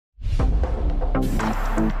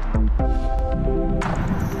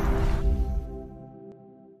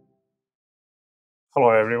Hello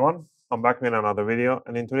everyone, I'm back with another video,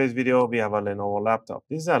 and in today's video we have a Lenovo laptop.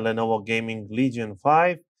 This is a Lenovo Gaming Legion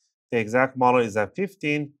 5. The exact model is a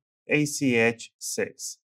 15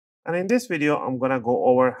 ACH6. And in this video I'm going to go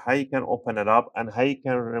over how you can open it up and how you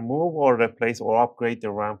can remove or replace or upgrade the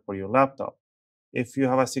RAM for your laptop. If you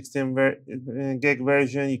have a 16 gig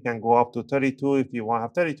version, you can go up to 32. If you want to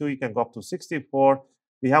have 32, you can go up to 64.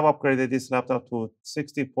 We have upgraded this laptop to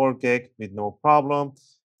 64 gig with no problem.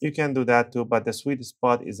 You can do that too, but the sweet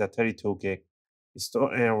spot is a 32 gig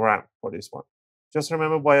RAM for this one. Just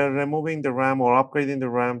remember, by removing the RAM or upgrading the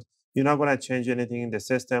RAM, you're not going to change anything in the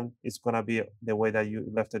system. It's going to be the way that you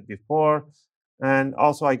left it before. And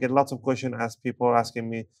also, I get lots of questions as people are asking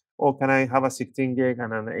me, oh, can I have a 16 gig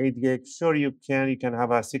and an 8 gig? Sure, you can. You can have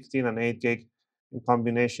a 16 and 8 gig in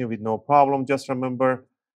combination with no problem. Just remember,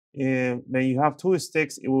 when you have two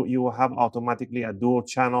sticks, you will have automatically a dual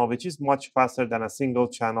channel, which is much faster than a single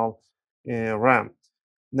channel RAM.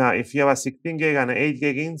 Now, if you have a 16 gig and an 8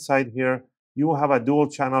 gig inside here, you will have a dual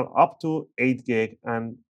channel up to 8 gig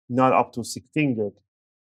and not up to 16 gig.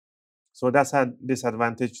 So that's a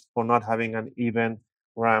disadvantage for not having an even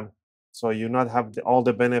RAM. So you not have all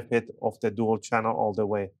the benefit of the dual channel all the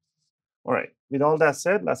way. All right, with all that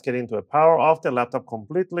said, let's get into it. Power off the laptop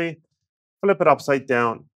completely, flip it upside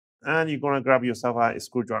down, and you're gonna grab yourself a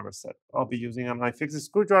screwdriver set. I'll be using a my fixed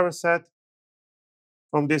screwdriver set.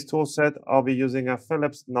 From this tool set, I'll be using a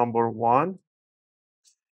Phillips #1.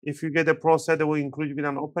 If you get a Pro set, it will include you with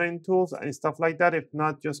an opening tools and stuff like that. If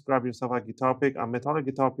not, just grab yourself a guitar pick. And metallic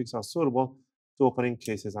guitar picks are suitable to opening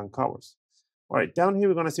cases and covers. All right, down here,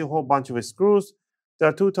 we're going to see a whole bunch of screws. There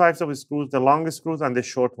are two types of screws, the long screws and the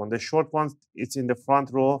short one. The short ones, it's in the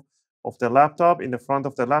front row of the laptop, in the front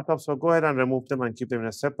of the laptop. So go ahead and remove them and keep them in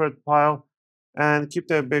a separate pile. And keep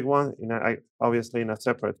the big one, obviously, in a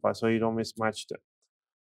separate pile so you don't mismatch them.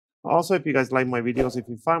 Also, if you guys like my videos, if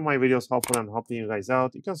you find my videos helpful and helping you guys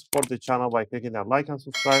out, you can support the channel by clicking that like and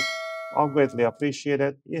subscribe. I'll greatly appreciate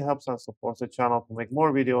it. It helps us support the channel to make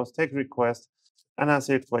more videos, take requests, and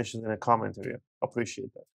answer your questions in the comment area.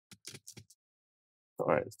 Appreciate that. All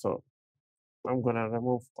right, so I'm gonna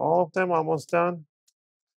remove all of them. Almost done.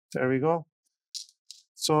 There we go.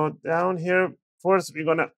 So down here, first we're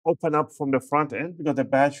gonna open up from the front end because the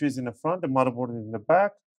battery is in the front, the motherboard is in the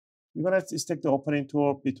back. You're going to stick the opening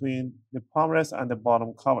tool between the palm rest and the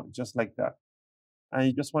bottom cover, just like that. And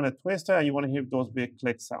you just want to twist it, and you want to hear those big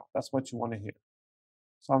click sound. That's what you want to hear.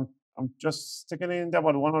 So I'm just sticking it in there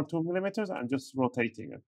about 1 or 2 millimeters and just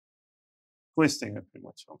rotating it, twisting it pretty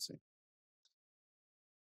much, I'm saying.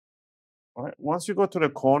 All right, once you go to the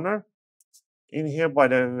corner, in here by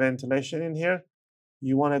the ventilation in here,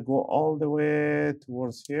 you want to go all the way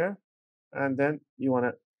towards here, and then you want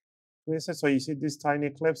to twist it. So you see these tiny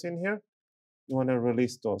clips in here? You want to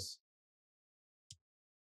release those.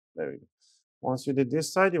 There we go. Once you did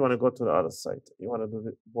this side, you want to go to the other side. You want to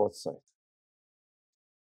do both sides.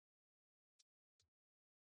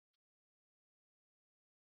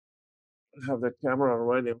 I have the camera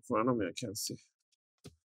right in front of me. I can see.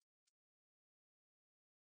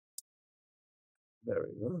 There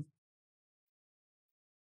we go.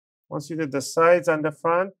 Once you did the sides and the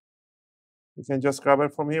front, you can just grab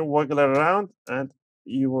it from here, wiggle it around, and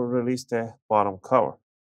you will release the bottom cover.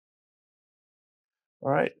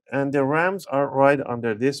 All right, and the RAMs are right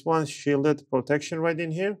under this one, shielded protection right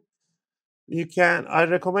in here. I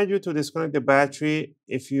recommend you to disconnect the battery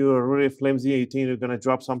if you're really flimsy, you think you're gonna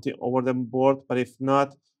drop something over the board, but if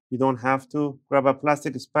not, you don't have to. Grab a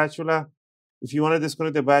plastic spatula. If you wanna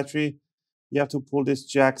disconnect the battery, you have to pull these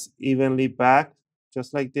jacks evenly back,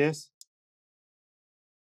 just like this,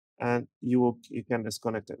 and you can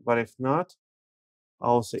disconnect it. But if not,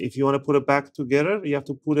 also, if you wanna put it back together, you have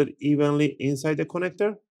to put it evenly inside the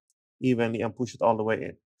connector, evenly, and push it all the way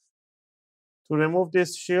in. To remove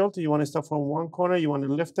this shield, you want to start from one corner. You want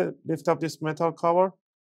to lift up this metal cover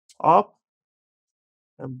up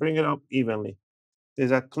and bring it up evenly.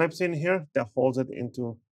 There's a clips in here that holds it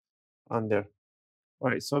into under. All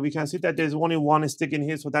right, so we can see that there's only one stick in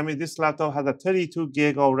here. So that means this laptop has a 32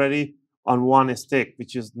 gig already on one stick,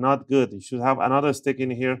 which is not good. You should have another stick in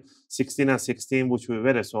here, 16 and 16, which will be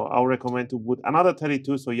better. So I'll recommend to put another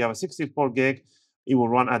 32. So you have a 64 gig. It will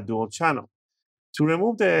run at dual channel. To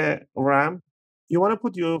remove the RAM, you want to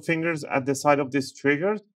put your fingers at the side of this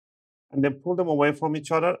trigger and then pull them away from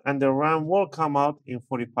each other, and the RAM will come out in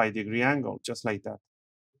 45-degree angle, just like that.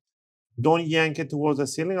 Don't yank it towards the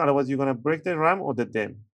ceiling, otherwise you're going to break the RAM or the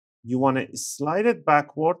DIMM. You want to slide it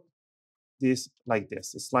backward, like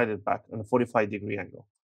this. Slide it back on a 45-degree angle.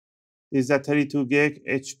 This is a 32 gig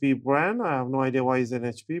HP brand. I have no idea why it's an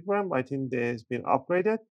HP brand, but I think it's been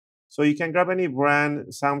upgraded. So you can grab any brand,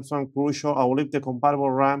 Samsung, Crucial. I will leave the compatible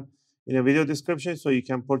RAM in the video description so you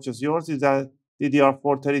can purchase yours. Is that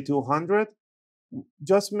DDR4 3200.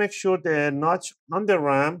 Just make sure the notch on the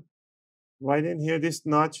RAM, right in here, this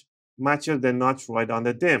notch matches the notch right on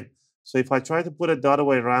the DIMM. So if I try to put it the other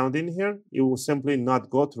way around in here, it will simply not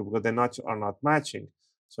go through because the notches are not matching.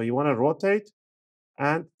 So you want to rotate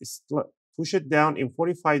and push it down in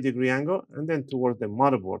 45-degree angle and then towards the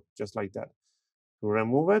motherboard, just like that. To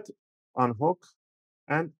remove it, unhook,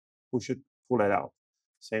 and pull it out.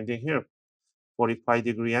 Same thing here,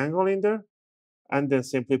 45-degree angle in there, and then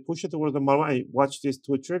simply push it towards the motherboard and watch these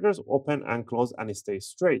two triggers open and close and it stays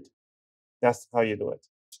straight. That's how you do it.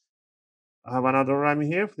 I have another RAM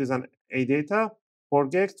here. This is an ADATA 4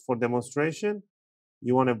 gigs for demonstration.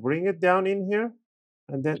 You want to bring it down in here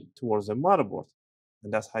and then towards the motherboard.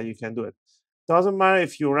 And that's how you can do it. Doesn't matter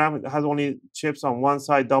if your RAM has only chips on one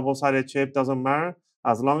side, double-sided chip, doesn't matter.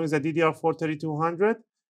 As long as the DDR4 3200,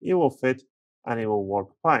 it will fit and it will work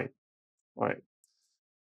fine. All right.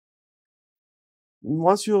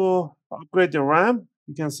 Once you upgrade the RAM,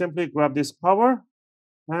 you can simply grab this cover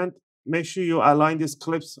and make sure you align these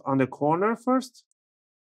clips on the corner first.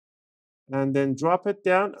 And then drop it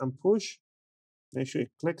down and push. Make sure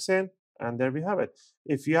it clicks in. And there we have it.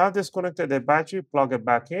 If you have disconnected the battery, plug it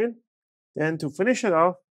back in. Then to finish it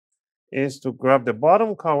off is to grab the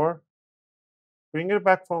bottom cover, bring it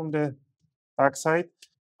back from the back side,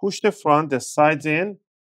 push the front, the sides in,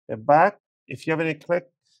 the back. If you have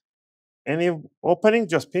any opening,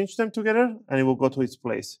 just pinch them together and it will go to its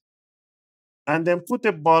place. And then put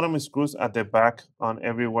the bottom screws at the back on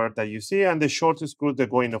everywhere that you see, and the short screws that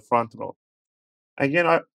go in the front row.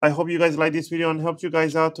 Again, I hope you guys like this video and helped you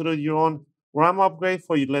guys out to do your own RAM upgrade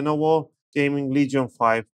for your Lenovo Gaming Legion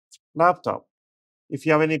 5 laptop. If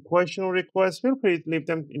you have any question or requests, feel free to leave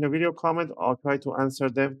them in the video comment. I'll try to answer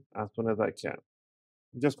them as soon as I can.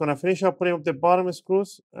 I'm just going to finish up putting up the bottom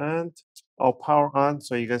screws and I'll power on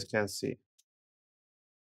so you guys can see.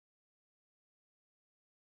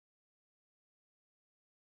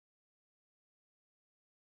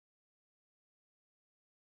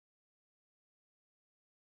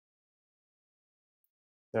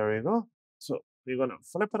 There we go. So we're going to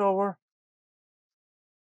flip it over.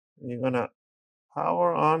 You're going to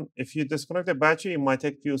power on. If you disconnect the battery, it might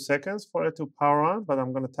take a few seconds for it to power on, but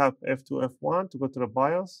I'm going to tap F2, F1 to go to the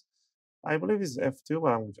BIOS. I believe it's F2,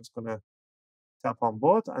 but I'm just going to tap on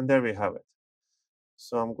both, and there we have it.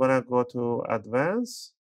 So I'm going to go to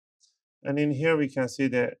Advanced, and in here we can see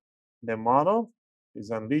the model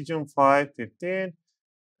is on Legion 5 15,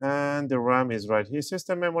 and the RAM is right here.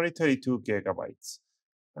 System memory 32 gigabytes.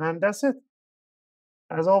 And that's it.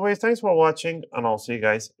 As always, thanks for watching, and I'll see you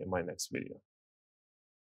guys in my next video.